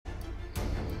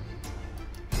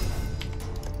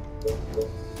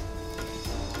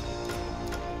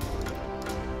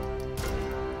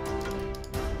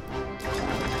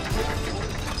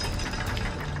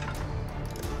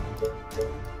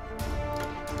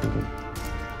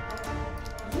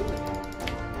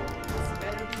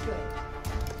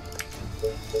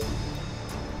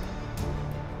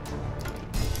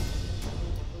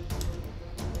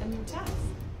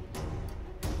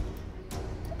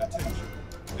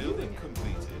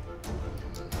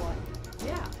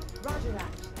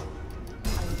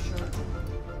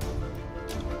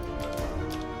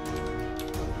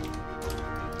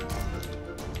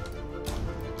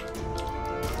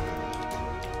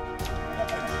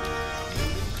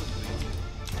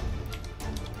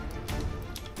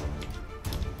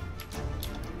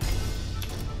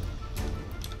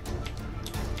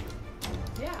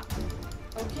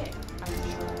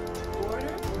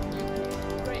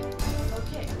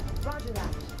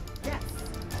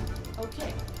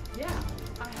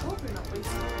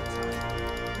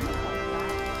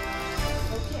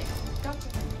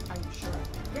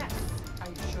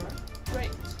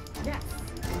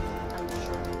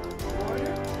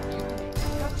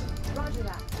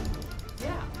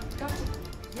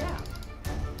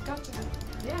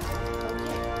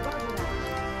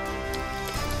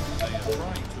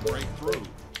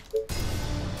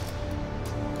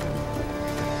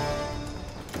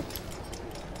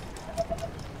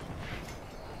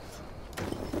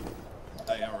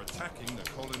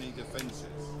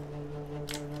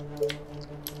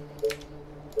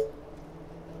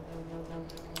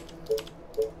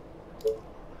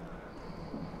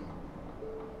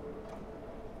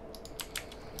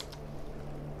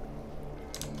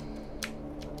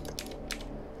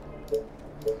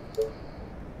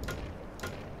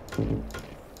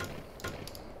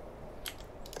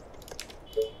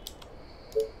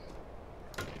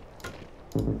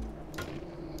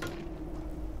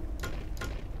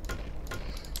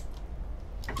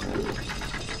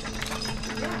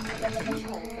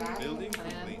Building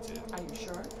completed. Are you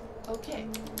sure? Okay.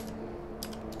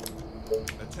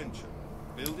 Attention.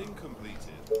 Building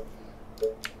completed.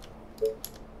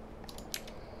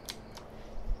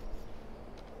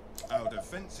 Our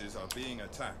defenses are being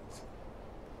attacked.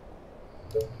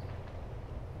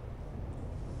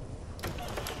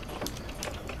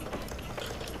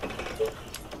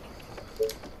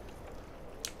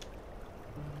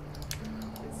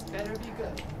 This better be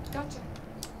good. Gotcha.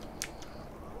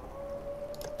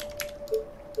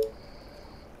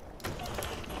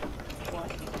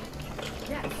 What?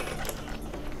 Yes.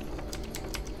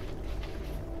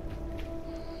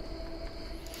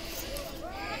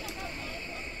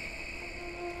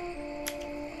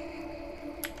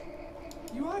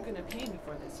 You are gonna pay me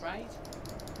for this, right?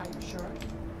 Are you sure?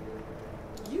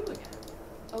 You again.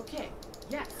 Okay.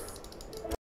 Yes.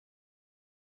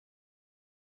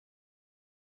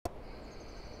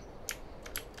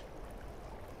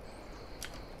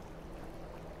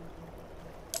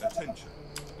 Attention.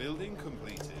 Building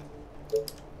completed.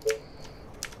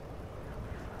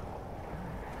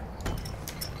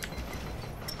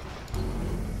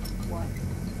 What?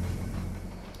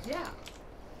 Yeah.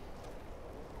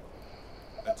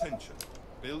 Attention.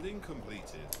 Building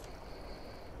completed.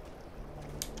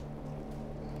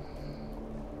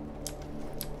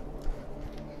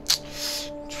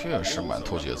 "确实蛮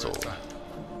拖节奏的。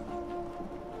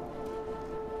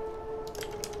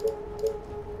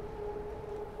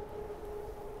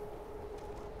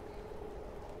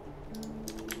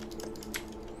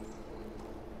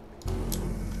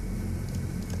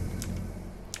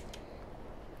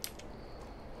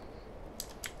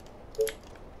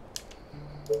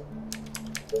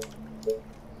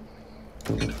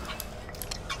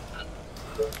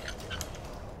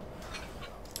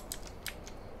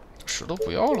石头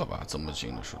不要了吧？这么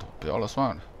近的石头，不要了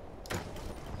算了。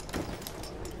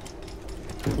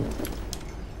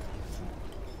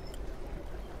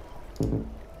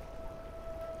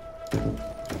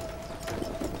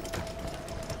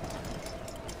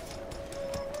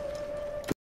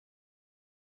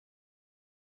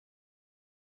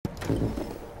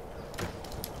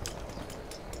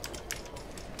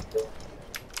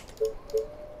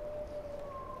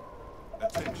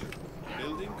Attention.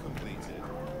 Building completed.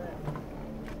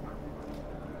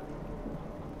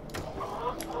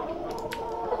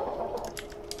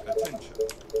 Attention.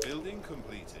 Building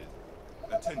completed.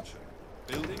 Attention.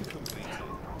 Building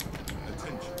completed.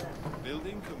 Attention.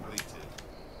 Building completed.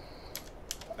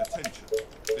 Attention.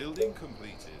 Building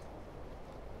completed.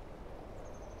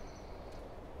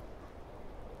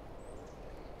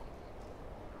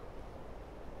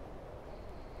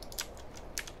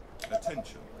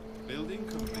 Attention. Building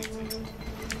completed.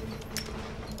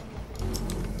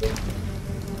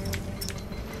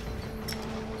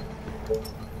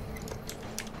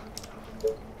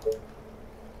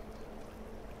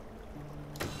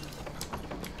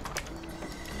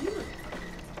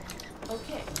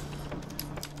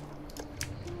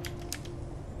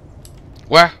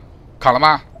 喂，卡了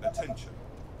吗？ Attention.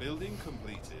 Building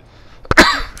completed.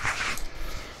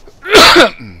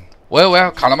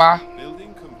 喂，卡了吗？ Building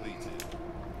completed.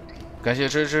 感谢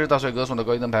芝大帅哥送的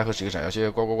高级灯牌和10个闪耀，谢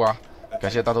谢呱呱呱，感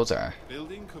谢大头仔，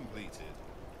 Building completed.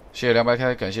 谢谢凉白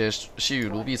开，感谢西雨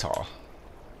卢碧草，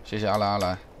谢谢阿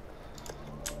兰。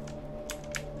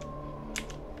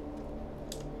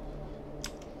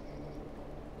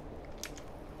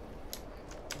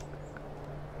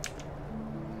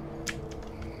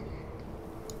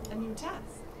 A new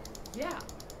task. Yeah.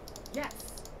 Yes.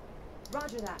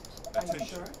 Roger that. Are you Attention.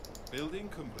 sure? Building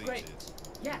completed. Great.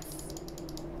 Yes.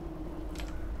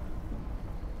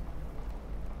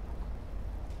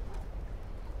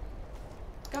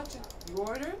 Gotcha. You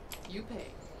order, you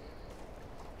pay.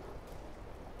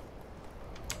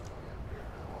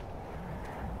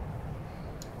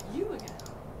 You again.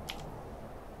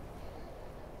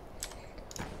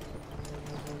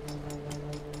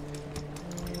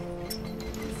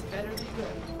 This better be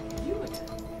good. You again.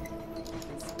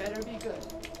 This better be good.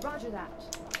 Roger that.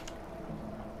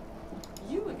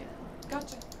 You again.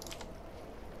 Gotcha.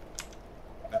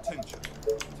 Attention.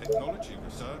 Technology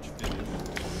research finished.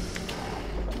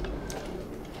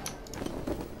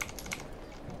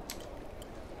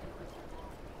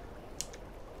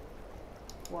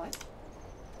 What?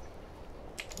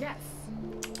 Yes.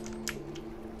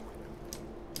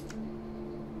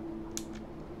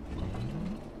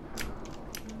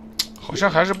 好像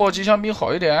还是报机枪兵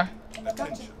好一点。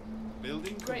 Attention.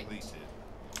 Building Great. completed.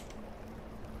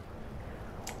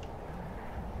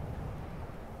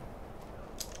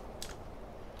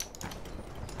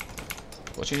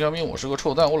 我机枪兵我是个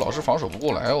臭蛋，我老是防守不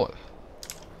过来，我的，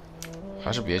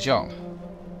还是别犟了。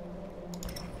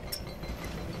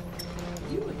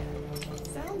 You again.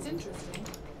 Sounds interesting.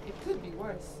 It could be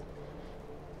worse.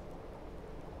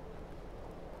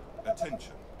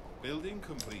 Attention. Building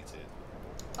completed.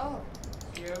 Oh,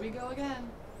 here we go again.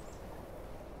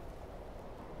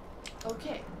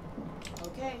 Okay.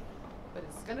 Okay. But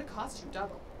it's gonna cost you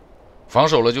double. 防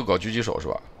守了就搞狙击手是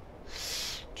吧？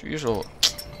狙击手。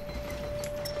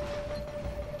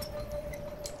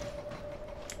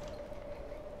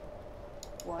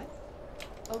 What?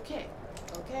 Okay.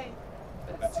 Okay.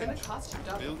 But it's gonna Attention. cost you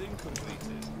double. Building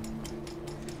completed.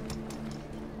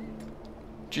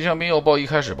 机枪兵要报一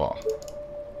开始报。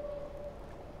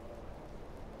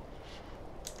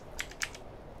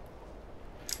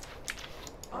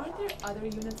 Aren't there other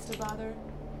units to bother?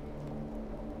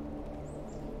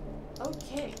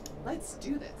 Okay, let's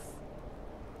do this.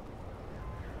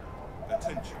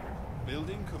 Attention.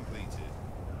 Building completed.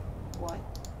 What?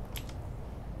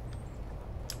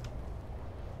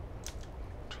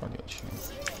 差点轻。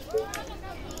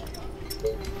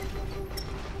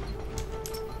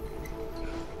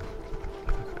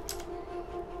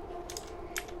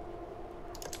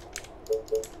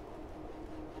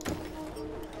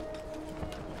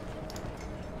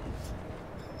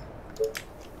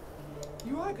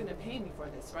 You are gonna pay me for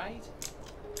this, right?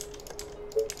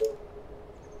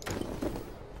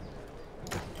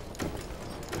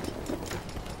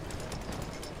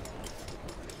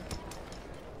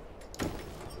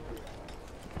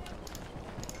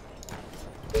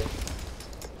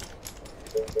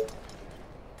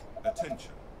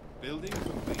 Attention. Building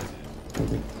completed.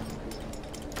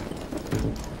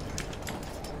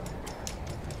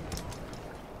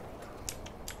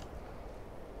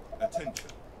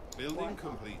 Attention. Building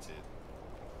completed.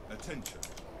 Attention.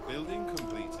 Building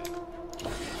completed.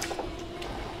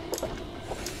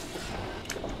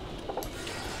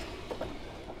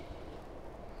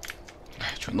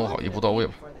 哎，全弄好一步到位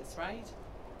吧。 For this, right?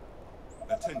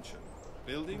 Attention.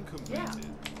 Building completed.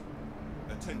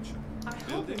 Attention. I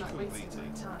hope you're Building not wasting my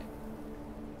completed. time.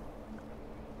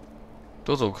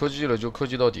 都走科技了，就科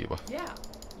技到底吧。 Yeah,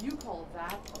 you call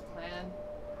that a plan?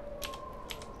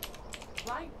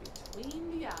 Right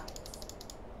between the eyes.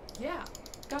 Yeah,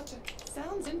 gotcha.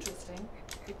 Sounds interesting.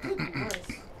 It could be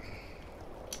worse.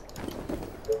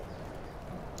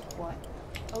 What?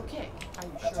 Okay, are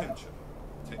you sure? Attention.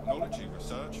 Technology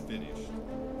research finished.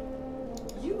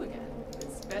 You again.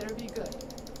 This better be good.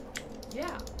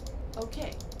 Yeah.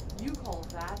 Okay. You call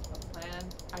that a plan?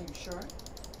 Are you sure?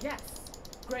 Yes.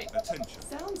 Great. Attention.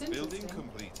 Sounds Building interesting.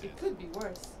 completed. It could be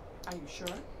worse. Are you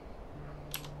sure?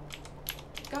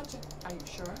 Gotcha. Are you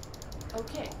sure?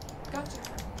 Okay. Gotcha.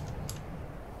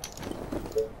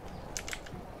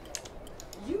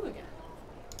 You again.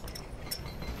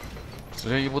 直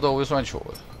接一步到位算球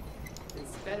的。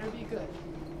 This better be good.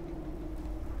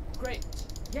 Great.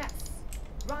 Yes.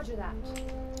 Roger that.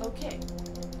 Okay.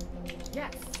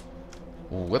 Yes.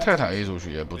 5个泰坦 A 出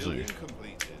去也不至于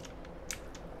Building。completed.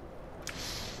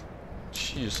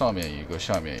 既上面一个，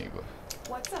下面一个。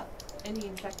 What's up? Any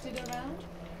infected around?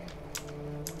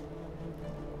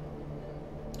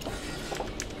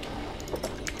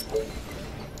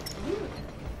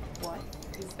 What?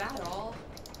 Is that all?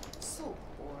 So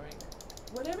boring.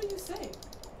 Whatever you say,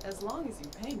 as long as you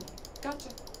pay me.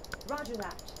 Gotcha. Roger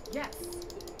that. Yes.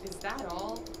 Is that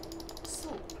all?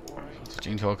 So boring.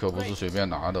 金条可不是随便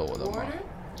拿的，我的 You 妈！ order,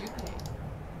 you pay.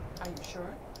 Are you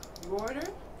sure? You order,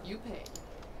 you pay.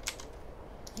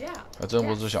 Yeah. 还真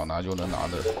不 yes. 是想拿就能拿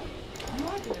的。 You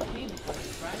are gonna pay me for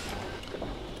this, right?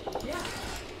 Yeah.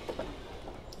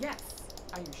 Yes.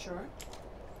 Are you sure?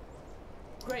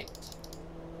 Great.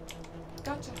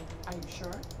 Gotcha. Are you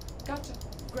sure? Gotcha.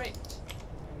 Great.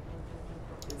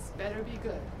 This better be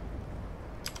good.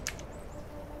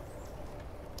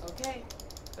 Okay,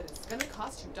 but it's gonna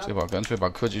cost you 这 double. 把干脆把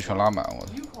科技全拉满，我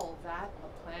的。 You call that a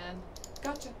plan?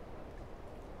 Gotcha.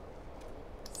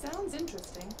 Sounds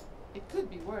interesting. It could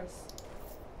be worse.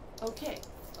 Okay,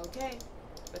 okay,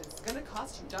 but it's gonna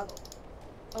cost you double.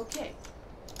 Okay.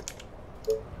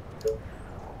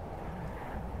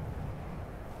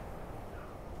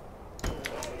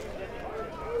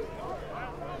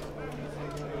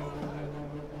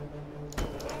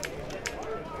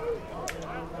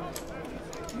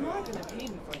 You are gonna pay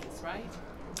me for this, right?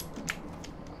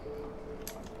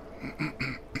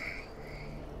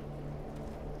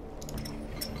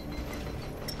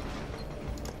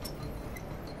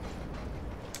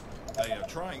 They are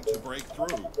trying to break through.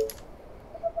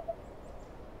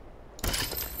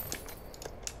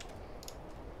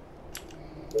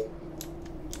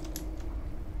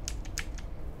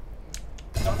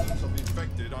 Dozens of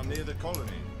infected are near the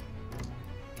colony.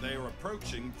 They are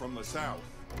approaching from the south.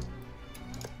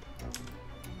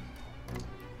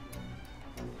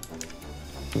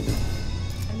 A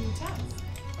new task.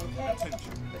 Okay.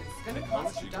 Attention. But it's gonna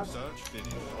cost you Approaching double. search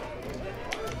finished.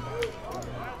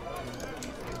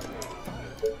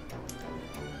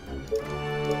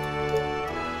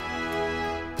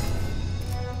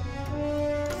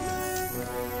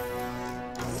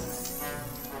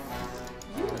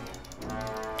 You again. Yeah.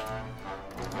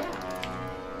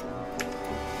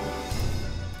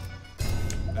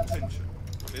 Attention.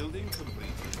 Building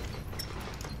completed.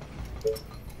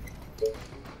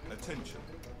 Attention.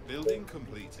 Building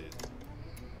completed.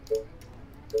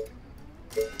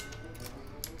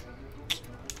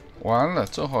 完了，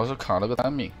正好是卡了个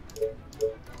单命。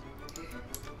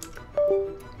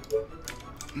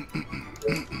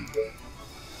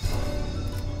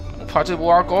我怕这波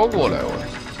挖高过来，我。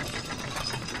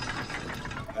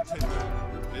 Attention.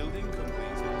 Building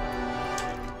completed.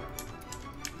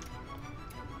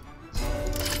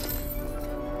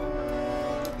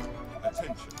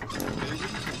 Attention. Building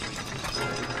completed.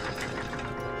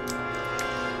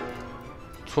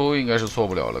 错误应该是错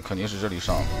不了了，肯定是这里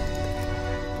上了。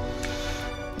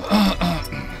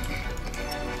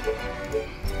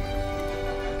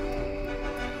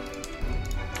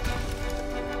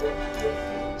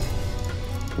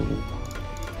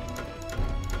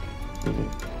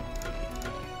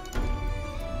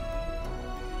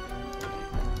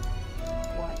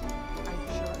What? Are you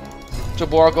sure? 这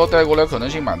波挖高带过来可能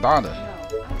性蛮大的。 No, I'm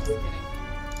just kidding.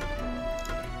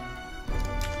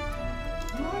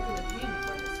 You are gonna pay me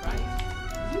for this, right?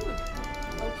 You again.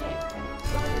 Okay.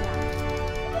 Roger that.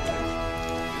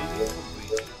 Building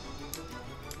completed.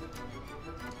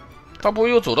 他不会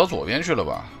又走到左边去了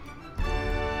吧？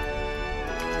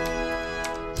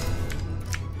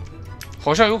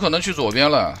好像有可能去左边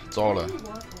了，糟了 What do！you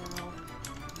want now?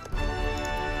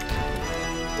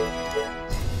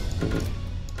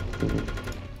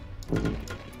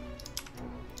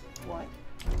 What?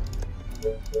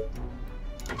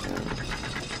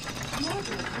 You are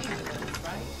gonna pay me for this,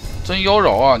 right? 真妖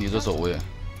娆啊，你这走位。 You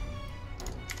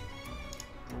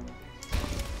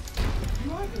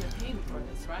are gonna pay me for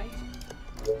this, right?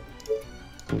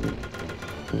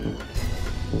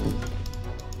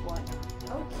 What?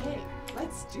 Okay,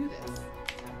 let's do this.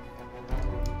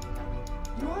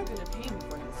 You are gonna pay me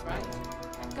for this, right?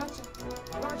 Gotcha.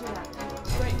 Roger that.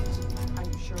 Great. Are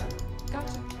you sure?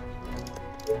 Gotcha.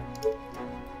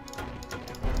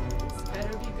 This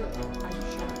better be good. Are you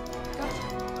sure? Gotcha.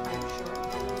 Are you sure?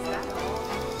 Is that all?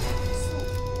 So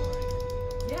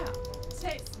boring. Yeah.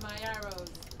 Taste my arrows.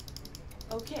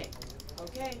 Okay,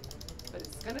 okay, but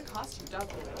it's gonna cost you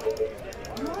double.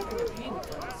 You are gonna pay me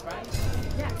for this, right?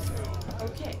 Yes.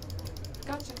 Okay.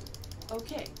 Gotcha.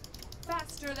 Okay.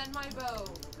 Faster than my bow.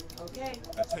 Okay.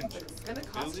 But Attention. it's gonna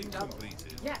cost you Building double.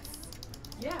 completed. Yes.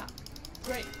 Yeah.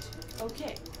 Great.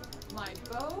 Okay. My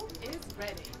bow is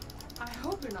ready. I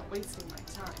hope you're not wasting my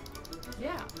time.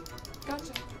 Yeah.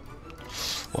 Gotcha.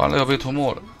 完了，要被吞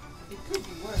没了。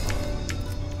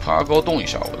爬高动一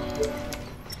下，我的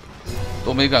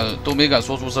都没敢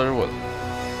说出声儿，我的。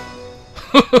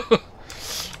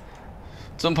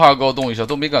真爬高动一下，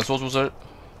都没敢说出声儿。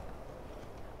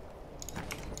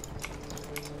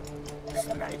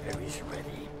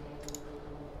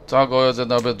扎高要在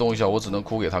那边动一下，我只能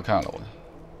哭给他看了，我的。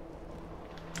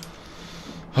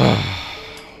唉，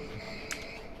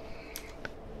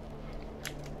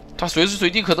他随时随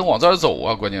地可能往这儿走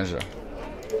啊，关键是，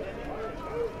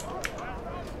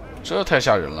这太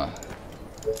吓人了。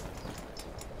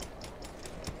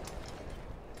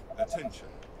Attention,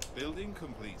 building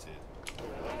completed.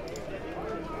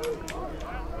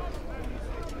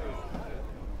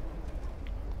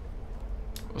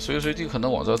 随时随地可能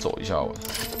往这儿走一下，我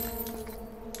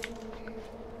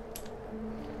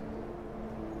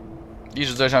一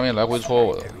直在下面来回戳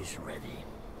我的，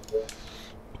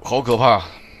好可怕。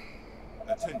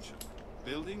Attention,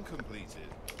 building completed.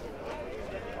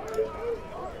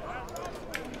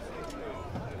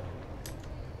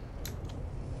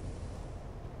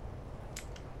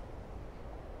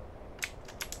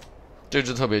 这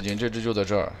只特别近，这只就在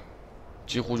这儿，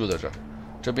几乎就在这儿。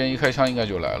这边一开枪应该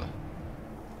就来了。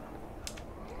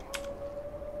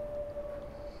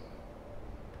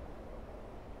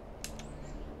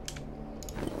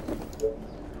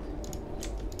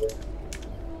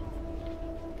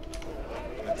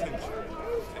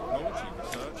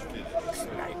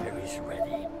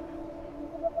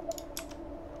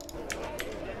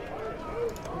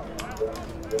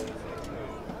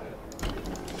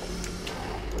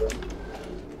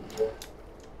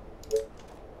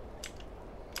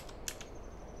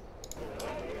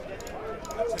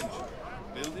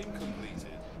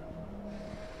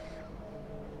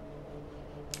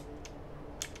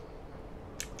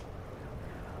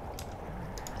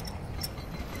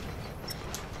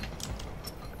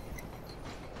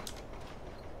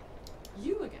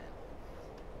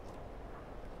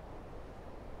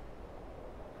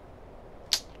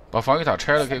把防御塔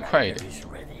拆了可以快一点。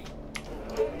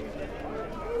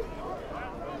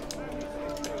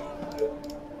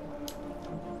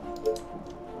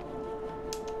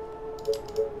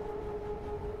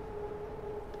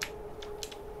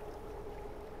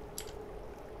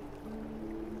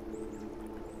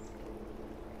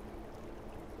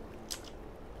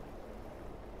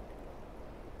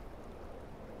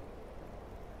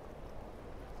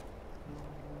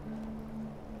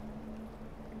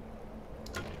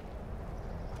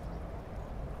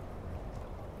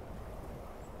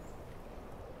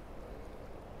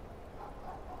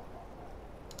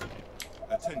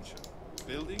Attention,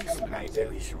 building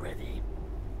sniper is ready.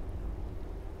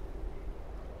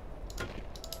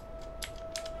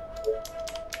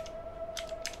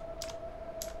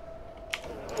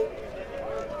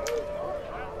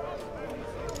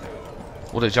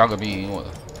 我得加个兵营，我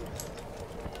的。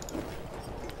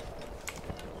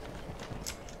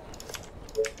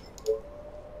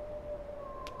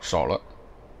少了。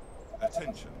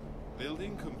Attention,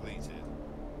 building completed.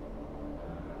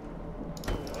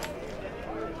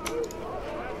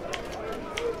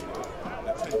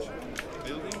 Attention,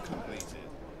 building completed.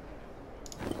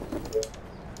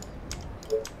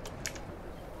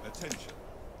 Attention,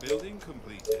 building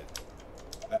completed.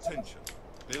 Attention,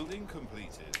 building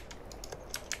completed.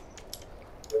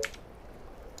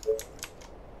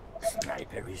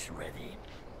 Sniper is ready.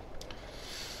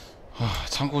 啊，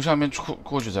仓库下面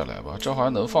过去再来吧，这好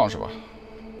像能放是吧？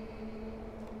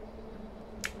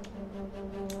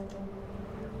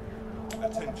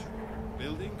 Attention,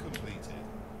 building completed.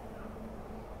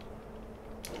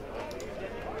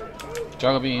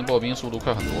 加个兵营，爆兵速度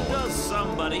快很多。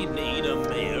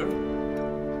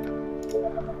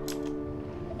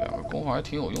两个攻防还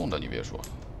挺有用的，你别说。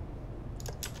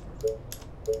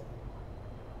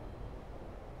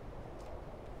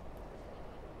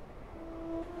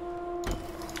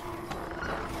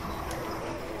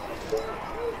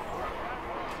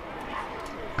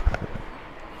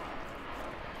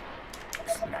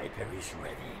Sniper is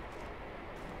ready.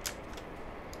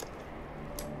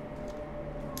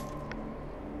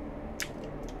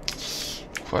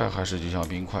 快还是就像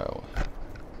冰块哦。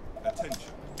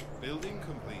Attention, building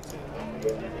completed.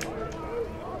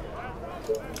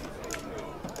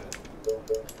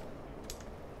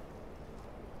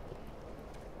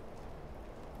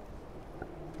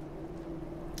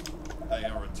 They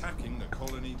are attacking the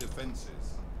colony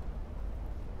defenses.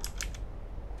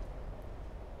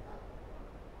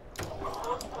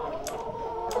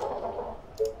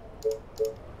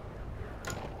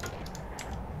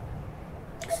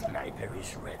 Sniper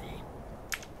is ready.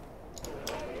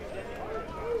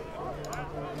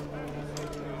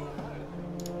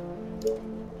 Sniper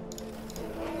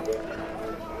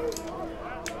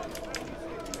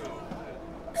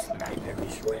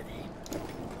is ready.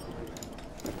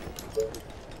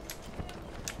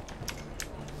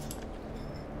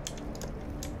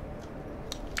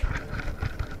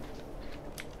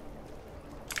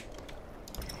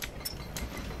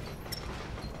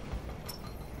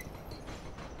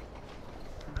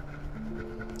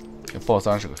报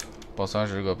30个，报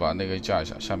30个，把那个架一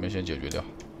下，下面先解决掉。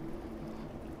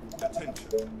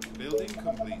 Attention. Building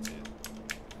completed.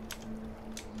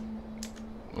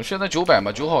 我现在900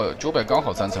嘛，900刚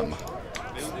好3层嘛，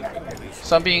 Building completed.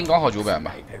 3兵营刚好900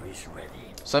嘛， Sniper is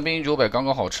ready. 3兵营900刚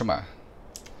刚好吃满，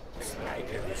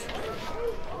 Sniper is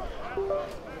ready.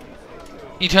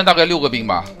 一天大概6个兵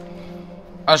吧，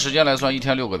按时间来算，一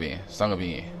天6个兵，3个兵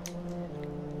营。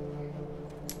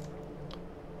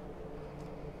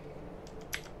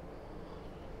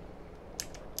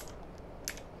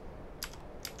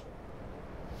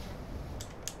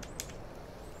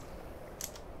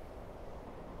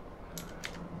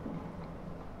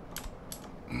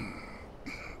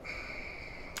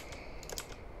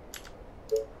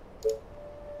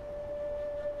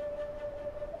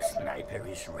 Sniper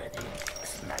is ready.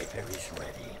 Sniper is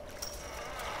ready.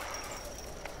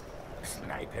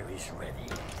 Sniper is ready.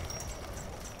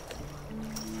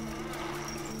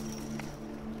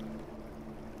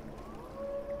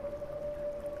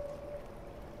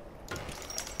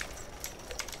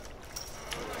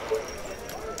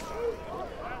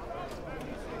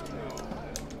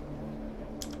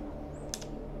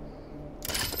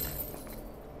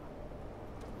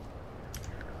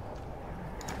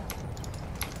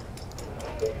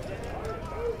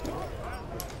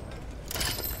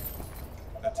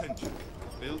 Attention.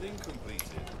 Building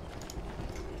completed.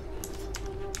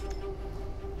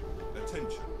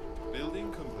 Attention.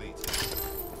 Building completed.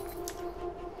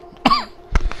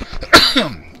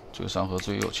 这个山河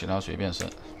最右，其他随便升。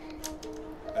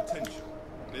 Attention.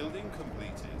 Building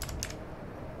completed.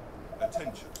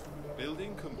 Attention.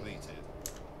 Building completed.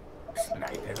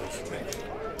 Sniper is ready.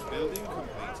 Building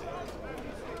completed.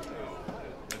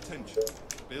 Attention.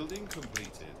 Building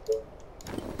completed.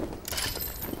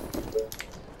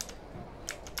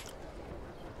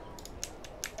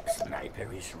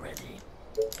 Sniper is ready.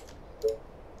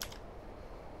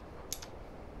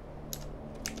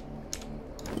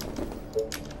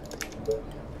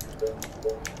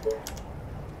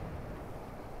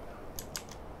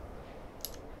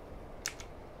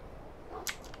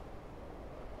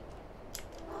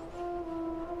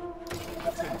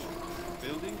 Attention.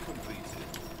 Building completed.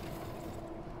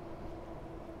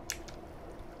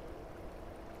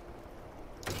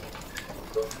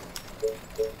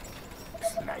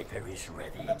 Sniper is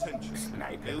ready. Attention.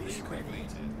 Sniper Building is ready.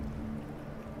 completed.